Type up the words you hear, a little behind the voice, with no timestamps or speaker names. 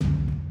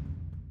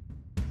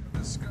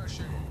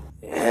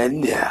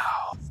And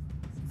now,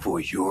 for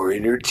your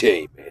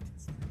entertainment,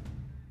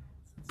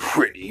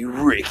 Pretty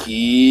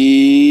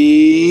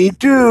Ricky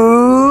Dude.